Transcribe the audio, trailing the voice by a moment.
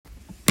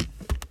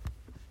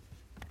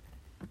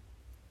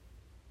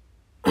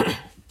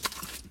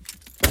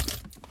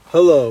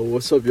Hello,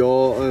 what's up,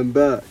 y'all? I'm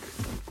back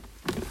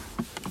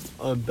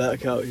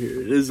out here.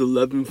 It is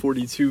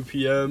 11:42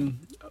 p.m.,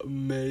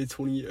 May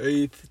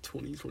 28th,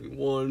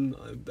 2021.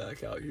 I'm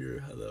back out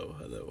here. Hello.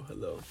 This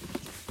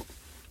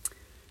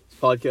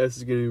podcast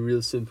is going to be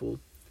real simple.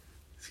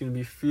 It's going to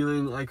be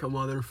feeling like a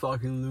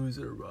motherfucking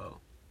loser, bro.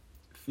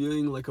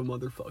 Feeling like a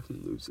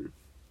motherfucking loser.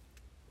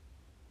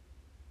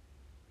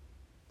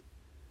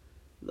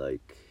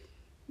 Like,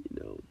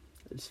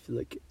 I just feel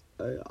like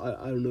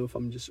I don't know if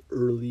I'm just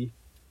early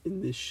in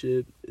this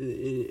shit,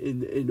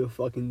 in a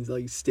fucking,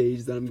 like,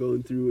 stage that I'm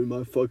going through in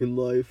my fucking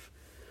life.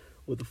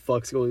 What the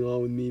fuck's going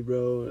on with me,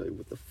 bro? Like,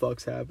 what the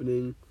fuck's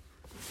happening?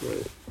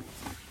 But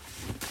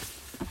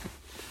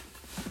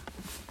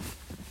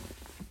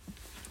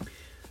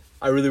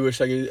I really wish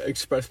I could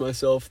express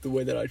myself the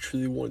way that I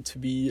truly want to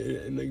be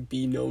and like,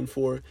 be known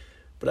for,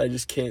 but I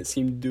just can't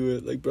seem to do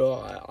it. Like,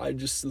 bro, I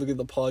just look at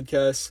the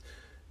podcast.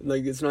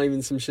 Like, it's not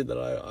even some shit that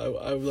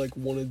I like,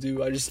 want to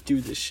do. I just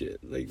do this shit.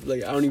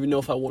 Like, I don't even know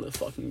if I want to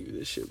fucking do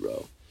this shit,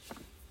 bro.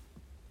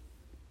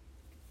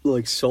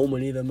 Like, so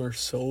many of them are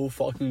so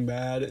fucking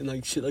bad, and,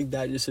 like, shit like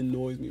that just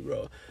annoys me,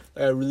 bro.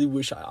 Like, I really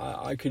wish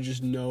I could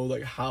just know,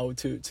 like, how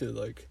to,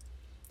 like,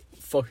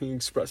 fucking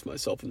express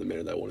myself in the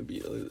manner that I want to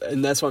be.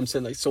 And that's why I'm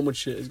saying, like, so much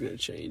shit is going to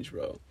change,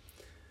 bro.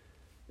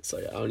 It's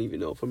like, I don't even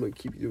know if I'm going to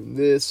keep doing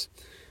this.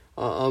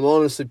 I'm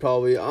honestly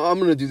I'm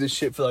gonna do this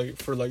shit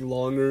for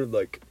longer,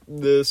 like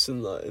this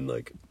and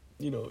like,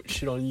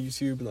 shit on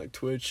YouTube and like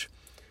Twitch,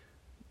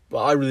 but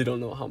I really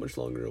don't know how much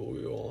longer it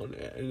will go on,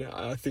 and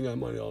I think I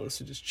might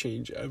honestly just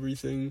change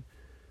everything.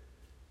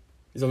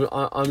 Because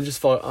I'm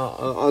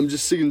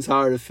just sick and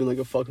tired of feeling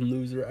like a fucking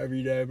loser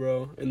every day,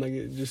 bro, and like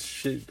it just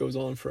shit goes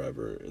on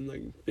forever and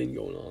like been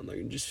going on, like,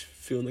 and just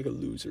feeling like a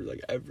loser like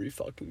every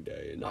fucking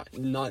day, and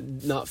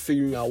not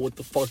figuring out what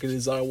the fuck it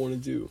is that I want to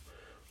do.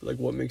 Like,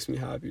 what makes me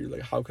happy,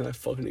 like, how can I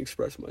fucking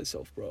express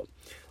myself, bro?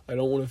 I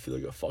don't want to feel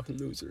like a fucking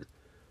loser.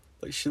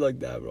 Like, shit like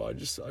that, bro. I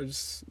just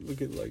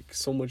look at, like,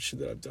 so much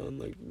shit that I've done.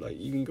 Like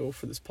even go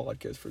for this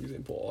podcast, for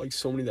example. Like,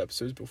 so many of the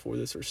episodes before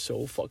this are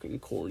so fucking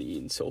corny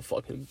and so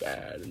fucking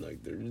bad. And,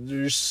 like, they're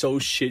just so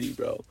shitty,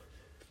 bro.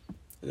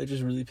 And that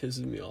just really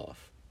pisses me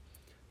off.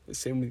 The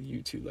same with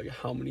YouTube. Like,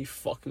 how many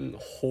fucking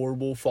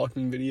horrible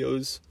fucking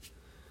videos.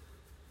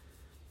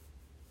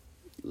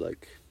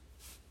 Like,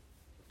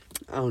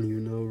 I don't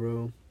even know,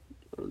 bro.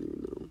 I don't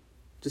even know.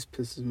 Just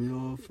pisses me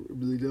off. It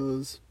really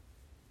does.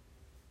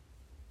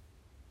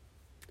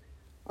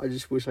 I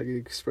just wish I could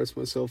express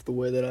myself the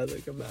way that I,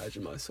 like,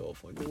 imagine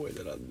myself. Like, the way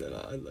that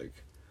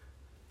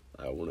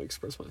I want to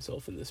express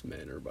myself in this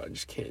manner, but I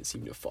just can't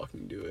seem to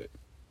fucking do it.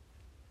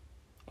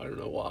 I don't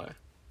know why.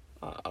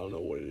 I don't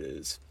know what it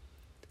is.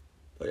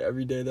 Like,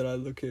 every day that I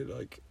look at,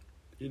 like,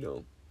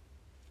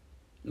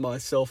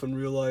 myself in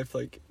real life,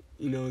 like,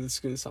 this is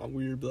gonna sound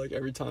weird, but, like,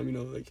 every time,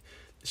 like,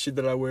 the shit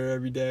that I wear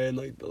every day, and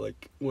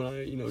like when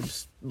I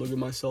just look at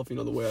myself,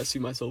 the way I see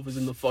myself is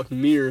in the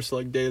fucking mirror. So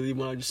like daily,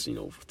 when I just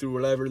through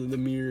whatever in the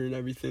mirror and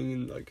everything,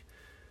 and like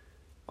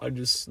I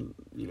just look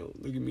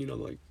at me and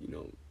I'm like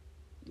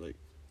like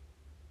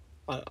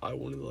I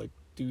want to like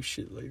do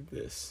shit like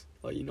this,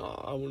 like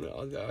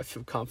I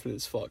feel confident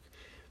as fuck.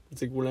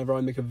 It's like whenever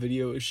I make a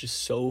video, it's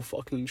just so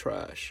fucking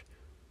trash.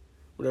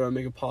 Whenever I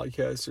make a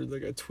podcast or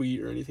like a tweet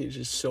or anything, it's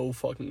just so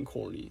fucking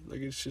corny. Like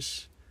it's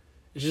just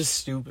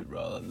stupid,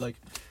 bro. Like,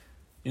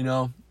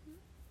 I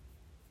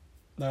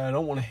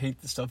don't want to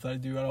hate the stuff that I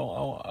do. I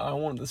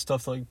don't want the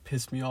stuff to, like,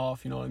 piss me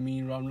off, you know what I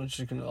mean? I'm not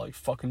just gonna, like,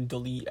 fucking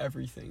delete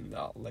everything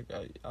that, like,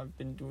 I've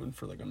been doing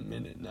for, like, a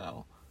minute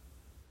now.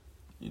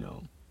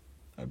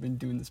 I've been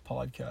doing this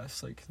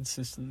podcast, like,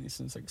 consistently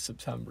since, like,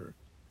 September.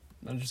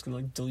 I'm just gonna,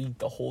 like, delete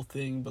the whole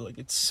thing, but, like,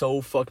 it's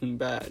so fucking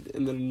bad,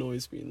 and that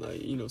annoys me, and,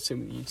 like, same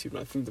with YouTube, and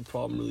I think the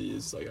problem really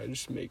is, like, I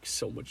just make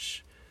so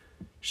much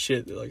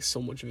shit that, like, so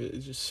much of it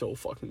is just so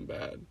fucking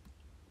bad.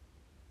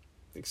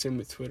 Like, same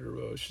with Twitter,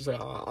 bro. It's just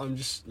like I'm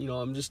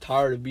just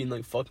tired of being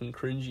like fucking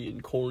cringy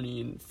and corny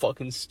and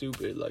fucking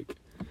stupid. Like,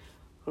 I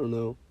don't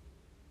know.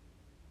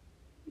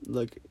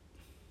 Like,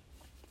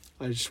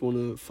 I just want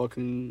to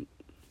fucking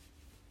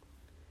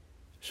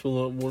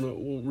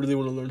really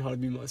want to learn how to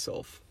be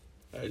myself.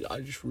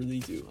 I just really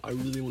do. I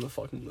really want to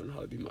fucking learn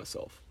how to be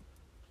myself.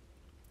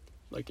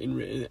 Like, in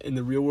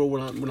the real world,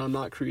 when I'm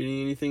not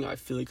creating anything, I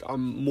feel like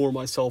I'm more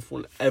myself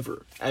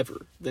ever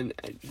than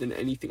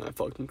anything I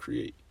fucking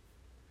create.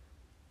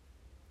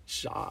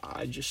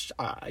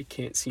 I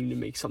can't seem to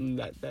make something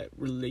that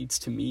relates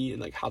to me and,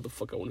 like, how the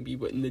fuck I want to be.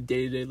 But in the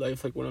day-to-day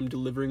life, like, when I'm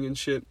delivering and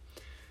shit,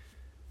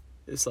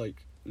 it's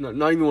like,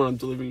 not even when I'm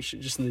delivering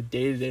shit, just in the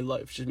day-to-day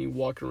life, just me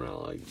walking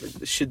around, like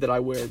the shit that I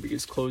wear,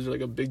 because clothes are,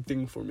 like, a big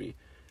thing for me.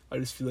 I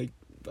just feel like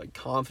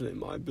confident in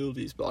my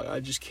abilities, but, like, I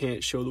just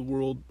can't show the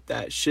world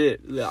that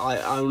shit.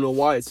 I don't know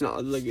why. It's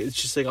not, like, it's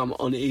just, like, I'm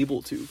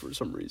unable to for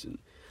some reason.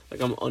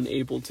 Like, I'm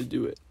unable to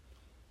do it.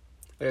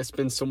 Like, I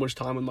spend so much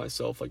time with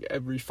myself, like,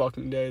 every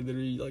fucking day,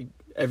 literally, like,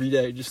 every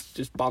day,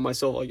 just by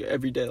myself, like,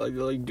 every day,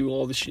 like doing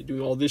all this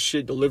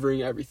shit,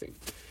 delivering everything,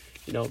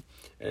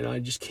 and I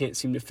just can't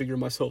seem to figure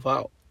myself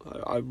out.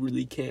 I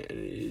really can't. And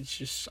it's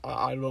just,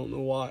 I don't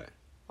know why.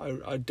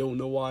 I don't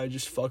know why I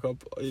just fuck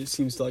up. It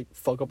seems to, like,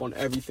 fuck up on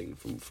everything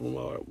from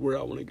where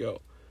I want to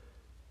go.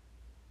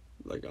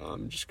 Like,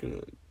 I'm just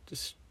gonna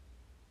just,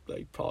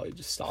 like, probably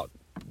just stop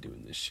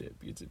doing this shit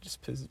because it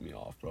just pisses me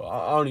off, bro.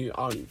 I don't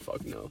even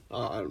fucking know.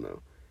 I don't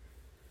know.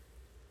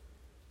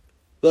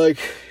 Like,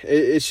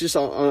 it's just,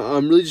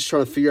 I'm really just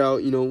trying to figure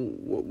out, you know,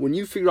 when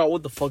you figure out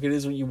what the fuck it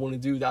is what you want to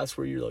do, that's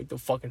where you're, like, the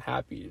fucking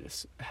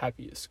happiest,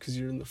 because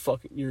you're in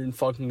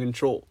fucking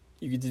control.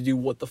 You get to do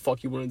what the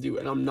fuck you want to do,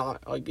 and I'm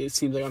not, like, it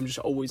seems like I'm just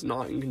always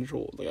not in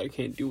control. Like, I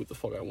can't do what the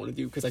fuck I want to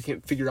do, because I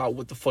can't figure out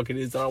what the fuck it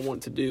is that I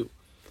want to do.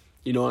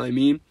 You know what I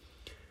mean?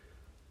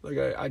 Like,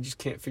 I just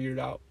can't figure it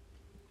out.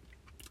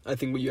 I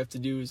think what you have to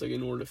do is, like,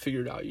 in order to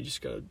figure it out, you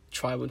just gotta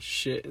try a bunch of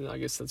shit, and I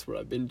guess that's what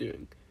I've been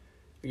doing.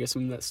 I guess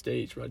I'm in that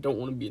stage where I don't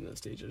want to be in that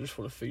stage. I just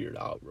want to figure it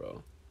out,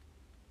 bro.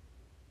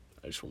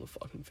 I just want to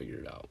fucking figure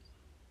it out.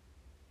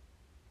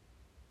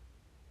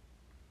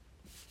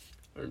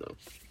 I don't know.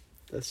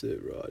 That's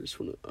it, bro. I just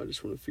want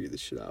to figure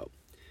this shit out.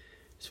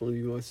 Just want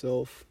to be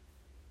myself.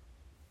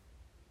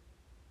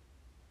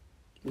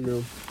 You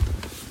know,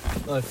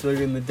 I feel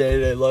like in the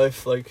day-to-day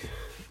life, like,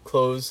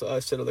 clothes, I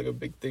said, like, a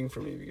big thing for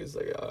me, because,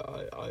 like,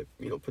 I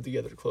you know, put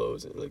together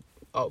clothes and, like,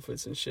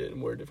 outfits and shit,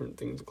 and wear different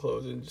things of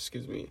clothes, and it just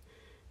gives me,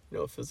 you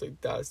know, it feels like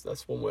that's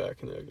one way I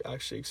can, like,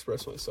 actually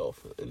express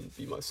myself and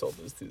be myself,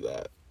 is through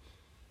that.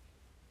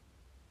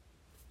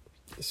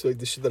 So, like,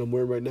 the shit that I'm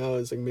wearing right now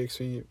is, like, makes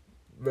me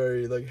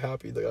very, like,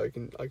 happy. Like,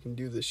 I can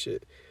do this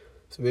shit.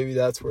 So maybe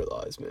that's where it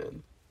lies,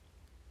 man.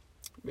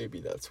 Maybe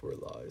that's where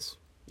it lies.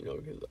 You know,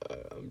 because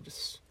I'm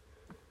just,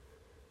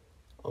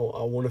 I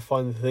want to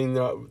find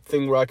the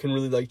thing where I can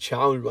really, like,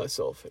 challenge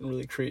myself and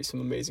really create some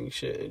amazing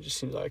shit. And it just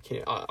seems like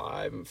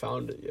I haven't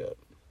found it yet.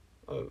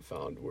 I haven't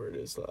found where it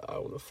is that I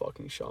want to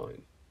fucking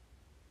shine.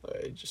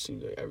 Like, it just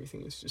seems like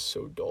everything is just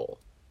so dull.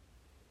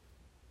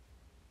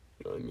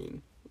 You know what I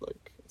mean?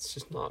 Like, it's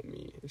just not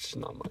me. It's just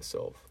not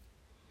myself.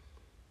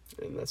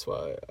 And that's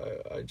why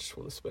I just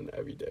want to spend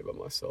every day by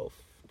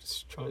myself.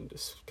 Just trying to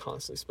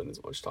constantly spend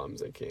as much time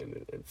as I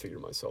can and figure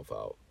myself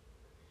out.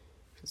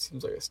 It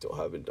seems like I still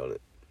haven't done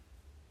it.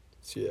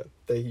 So yeah,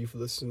 thank you for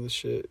listening to this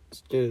shit.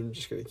 Again, I'm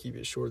just going to keep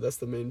it short. That's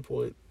the main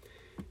point.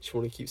 Just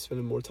want to keep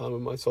spending more time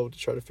with myself to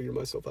try to figure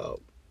myself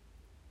out.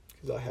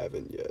 Because I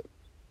haven't yet.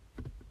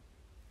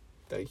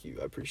 Thank you.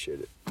 I appreciate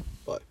it.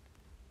 Bye.